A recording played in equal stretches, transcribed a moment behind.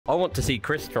I want to see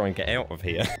Chris try and get out of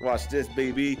here. Watch this,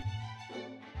 baby.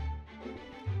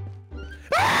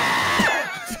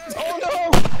 Oh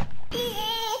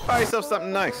no! Buy yourself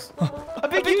something nice. A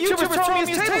big YouTuber throwing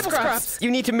me his table scraps.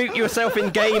 You need to mute yourself in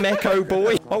game, Echo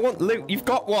boy. I want loot. You've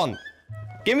got one.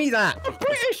 Give me that. I'm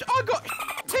British. I got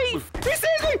teeth. He's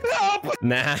eating. Oh.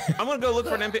 Nah. I'm gonna go look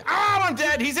for an MP. Oh, I'm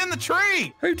dead. He's in the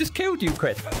tree. Who just killed you,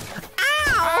 Chris?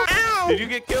 Ow! Ow! Did you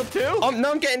get killed too?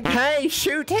 No, I'm getting. Hey,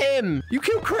 shoot him! You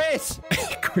killed Chris.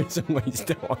 Chris always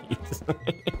dies.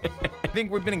 I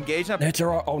think we've been engaged now. No, it's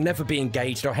alright. I'll never be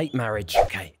engaged. I hate marriage.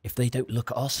 Okay, if they don't look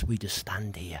at us, we just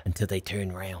stand here until they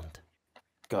turn round.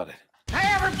 Got it. Hey,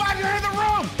 everybody, you're in the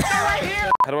room. They're right here.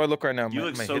 How do I look right now? You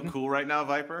look so cool right now,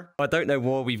 Viper. I don't know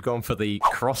why we've gone for the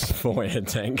crossfire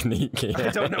technique here. I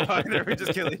don't know either. We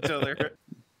just kill each other.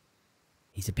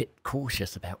 He's a bit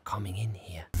cautious about coming in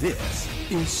here. This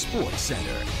is Sports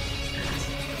Center.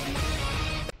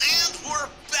 And we're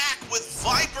back with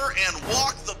Viper and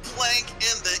Walk the Plank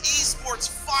in the esports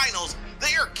finals.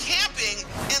 They are camping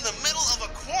in the middle of a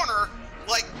corner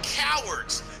like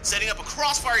cowards, setting up a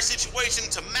crossfire situation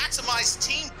to maximize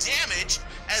team damage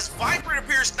as Viper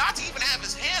appears not to even have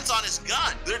his hands on his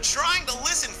gun. They're trying to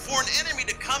listen for an enemy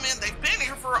to come in. They've been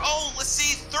here for, let's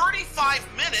see, 35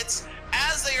 minutes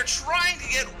as they are trying to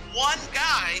get one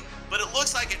guy, but it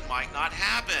looks like it might not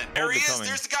happen. There he is.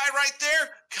 There's the guy right there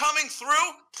coming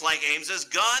through. Plank aims his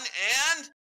gun and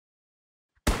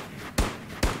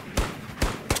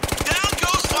down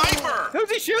goes Viper. Who's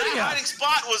he shooting That at? hiding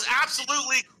spot was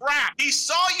absolutely crap. He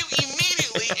saw you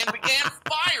immediately and began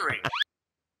firing.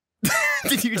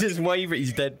 Did you just wave at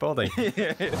his dead body? We'll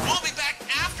be back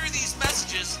after these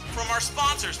messages from our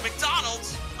sponsors,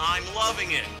 McDonald's. I'm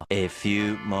loving it. A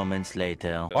few moments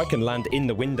later. I can land in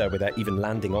the window without even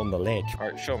landing on the ledge. All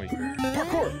right, show me.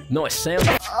 Parkour. Nice sound.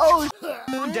 Oh,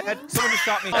 I'm dead. Someone just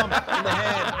shot me in the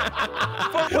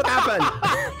head. What happened?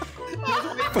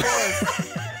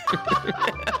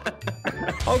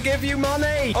 I'll give you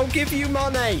money. I'll give you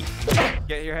money.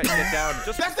 Get your head, get down.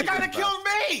 That's the guy that killed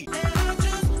me.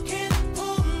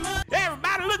 Hey,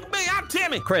 everybody, look at me. I'm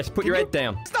Timmy. Chris, put your head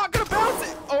down. It's not gonna bounce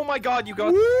it. Oh my God, you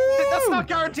got. That's not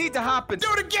guaranteed to happen.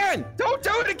 Do it again. Don't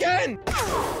do it again.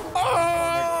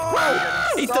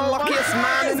 Oh! He's the luckiest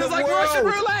man in the It's like world. Russian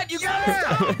roulette. You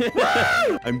got it.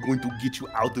 I'm going to get you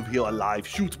out of here alive.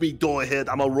 Shoot me, go ahead.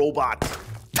 I'm a robot.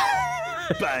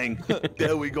 Bang.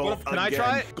 There we go. Can I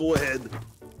try it? Go ahead.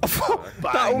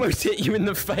 That almost hit you in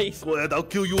the face. Go ahead. I'll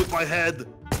kill you with my head.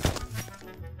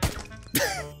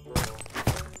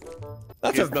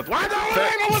 That's a...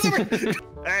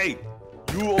 Hey,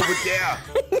 you over there.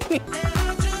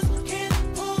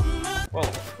 Whoa.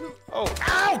 Oh.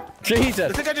 Ow!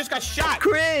 Jesus. I think I just got shot.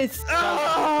 Chris!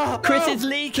 Chris is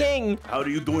leaking. How are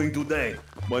you doing today?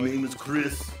 My name is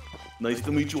Chris. Nice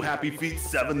to meet you. Happy feet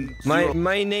 7.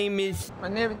 My name is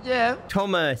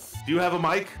Thomas. Do you have a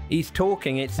mic? He's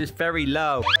talking. It's just very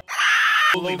low.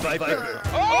 Holy Viper.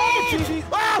 Oh, GG.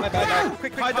 My bad.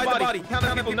 Quick, hide the body. How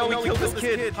many people know we killed this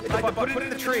kid? Put it in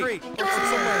the tree.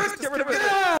 Get rid of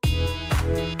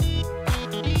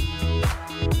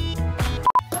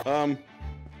it.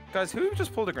 Guys, who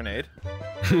just pulled a grenade?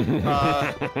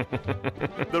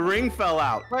 The ring fell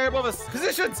out. Right above us.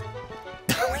 Positions.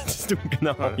 We're still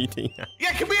gonna hide here.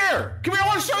 Yeah, come here. Come here. I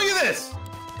want to show you this.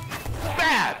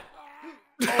 Bad.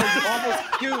 Almost,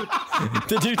 dude.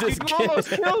 Did you just You almost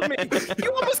killed me.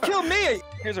 You almost killed me.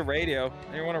 Here's a radio.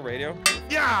 Anyone want a radio?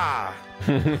 Yeah.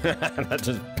 That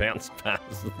just bounced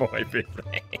past my big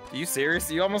thing. Are you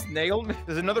serious? You almost nailed me.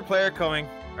 There's another player coming.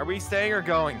 Are we staying or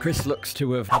going? Chris looks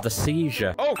to have had a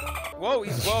seizure. Oh, whoa,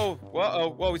 he's whoa,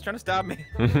 whoa, he's trying to stab me.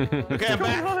 Okay, I'm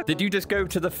back. Did you just go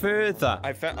to the further?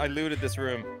 I looted this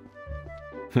room.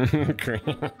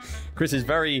 Chris is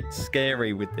very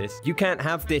scary with this. You can't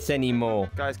have this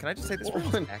anymore. Guys, can I just say this room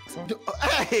is excellent?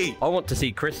 Hey. I want to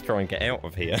see Chris try and get out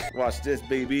of here. Watch this,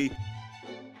 baby.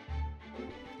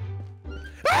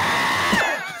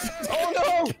 Oh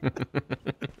no!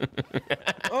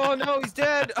 Oh no, he's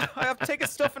dead. I have to take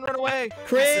his stuff and run away.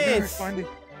 Chris! Finally.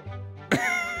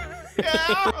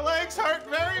 Yeah, my legs hurt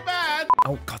very bad.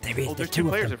 Oh god, there he is. Oh, There's there's 2 two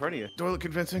players of in them. front of you. Do I look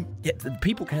convincing? Yeah, the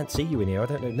people can't see you in here. I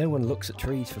don't know. No one looks at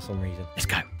trees for some reason. Let's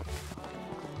go.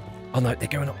 Oh no, they're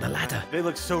going up the ladder. They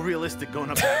look so realistic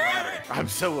going up that ladder. I'm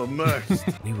so immersed.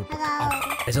 We were.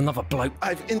 Oh, there's another bloke.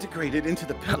 I've integrated into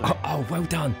the pillar. Oh, well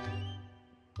done.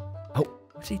 Oh,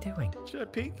 what's he doing? Should I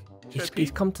peek?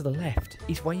 He's come to the left.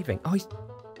 He's waving. Oh, he's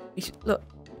look.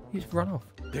 He's run off.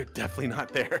 They're definitely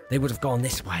not there. They would have gone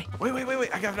this way. Wait.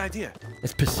 I got an idea.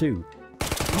 Let's pursue.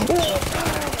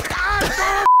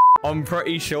 I'm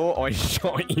pretty sure I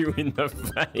shot you in the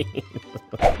face.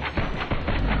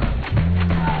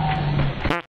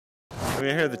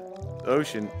 I hear the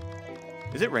ocean.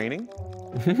 Is it raining?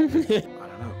 I don't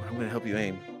know. I'm gonna help you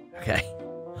aim. Okay.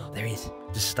 Oh, there he is.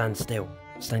 Just stand still.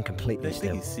 Stand completely I think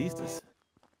still. he sees us.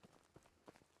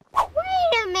 Wait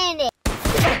a minute.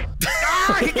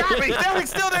 Ah, he got me. That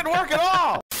still didn't work at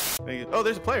all. Oh,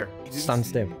 there's a player. Stand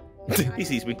still. He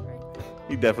sees me.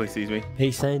 He definitely sees me.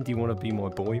 He's saying, do you want to be my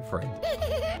boyfriend?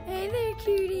 Hey there,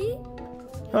 cutie.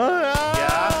 Yeah.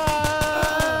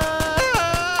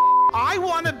 I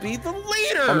want to be the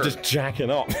leader. I'm just jacking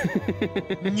up.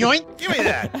 Yoink. Give me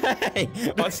that. Hey,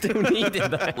 I still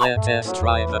needed that. Let us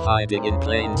try the hiding in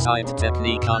plain sight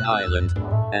technique on island.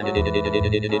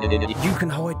 You can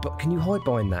hide, but can you hide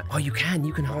behind that? Oh, you can.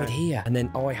 You can hide here, and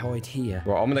then I hide here.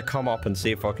 Right, I'm gonna come up and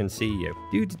see if I can see you.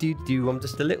 Do. I'm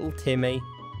just a little Timmy.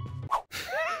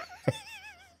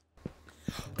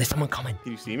 There's someone coming.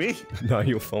 Can you see me? No,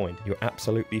 you're fine. You're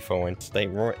absolutely fine. Stay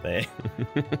right there.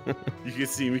 You can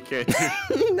see me, can't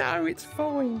you? No, it's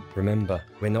fine. Remember,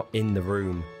 we're not in the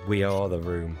room. We are the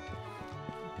room.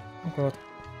 Oh, God.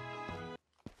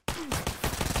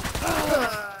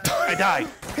 I died.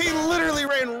 He literally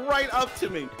ran right up to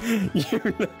me.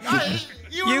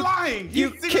 You were lying.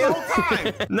 You seen the whole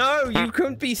time. No, you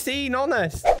couldn't be seen,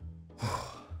 honest.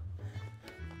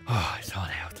 Oh, it's hot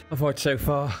out. I've watched so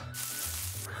far.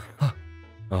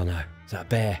 Oh no, is that a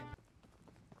bear?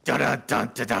 Dun dun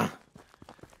dun dun dun.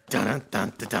 Dun dun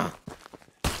dun dun.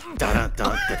 Dun dun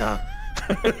dun dun.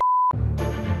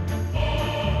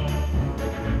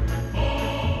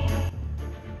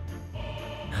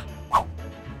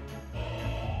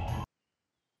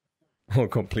 Oh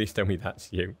God, please tell me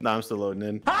that's you. No, I'm still loading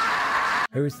in.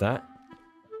 Who is that?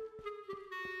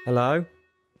 Hello?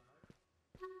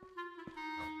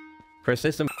 Chris,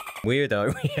 there's some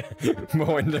weirdo here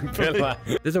behind the pillar.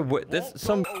 There's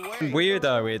some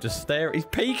weirdo here just staring. He's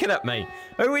peeking at me.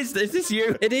 Who is this? Is this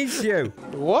you? It is you.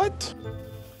 What?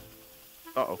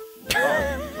 Uh-oh.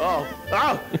 Oh,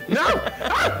 no!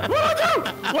 Ah, what do I do?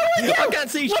 What do I do? I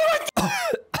can't see.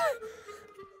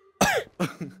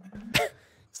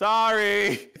 Sorry.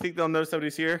 You think they'll know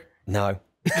somebody's here? No.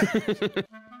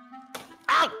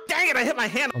 Ow! Dang it! I hit my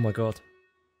hand. Oh my God.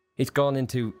 He's gone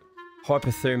into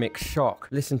hypothermic shock.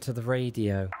 Listen to the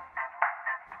radio.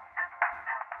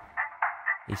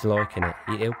 He's liking it.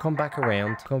 He'll come back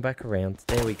around. Come back around.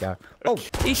 There we go. Oh,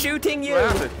 he's shooting you!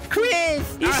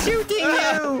 Chris! He's shooting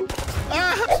you!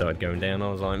 Started going down.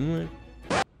 I was like,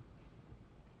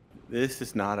 This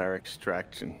is not our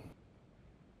extraction.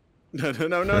 No, no,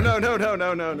 no, no, no, no,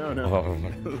 no, no, no, no. Oh.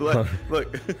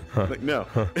 Look, no.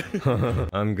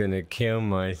 I'm gonna kill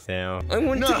myself. I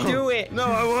want to do it. No,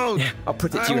 I won't. I'll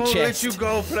put it to I your won't chest. let you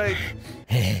go, Blake.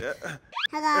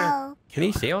 Hello. Can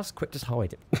he see us? Quick, just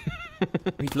hide it.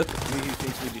 He's looking.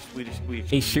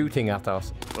 He's shooting at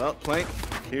us. Well, Plank,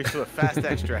 here's to a fast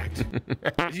extract.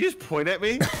 Did you just point at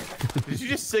me? Did you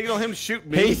just signal him to shoot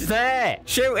me? He's there!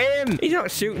 Shoot him! He's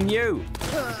not shooting you!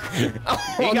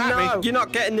 Oh, He got no! me. You're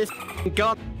not getting this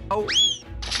gun! Oh.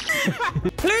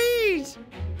 Please!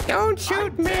 Don't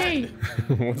shoot me!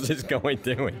 What's this guy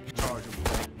doing?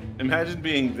 Imagine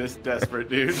being this desperate,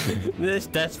 dude. This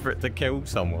desperate to kill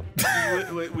someone.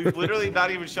 We've literally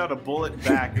not even shot a bullet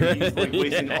back, and he's like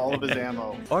wasting all of his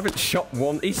ammo. I haven't shot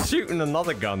one. He's shooting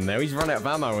another gun now. He's run out of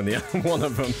ammo on the other one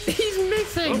of them. He's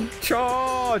missing! Oh.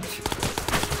 Charge!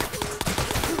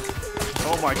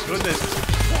 Oh my goodness.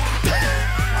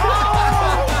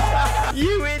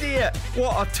 You idiot!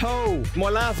 What a toe! My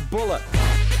last bullet.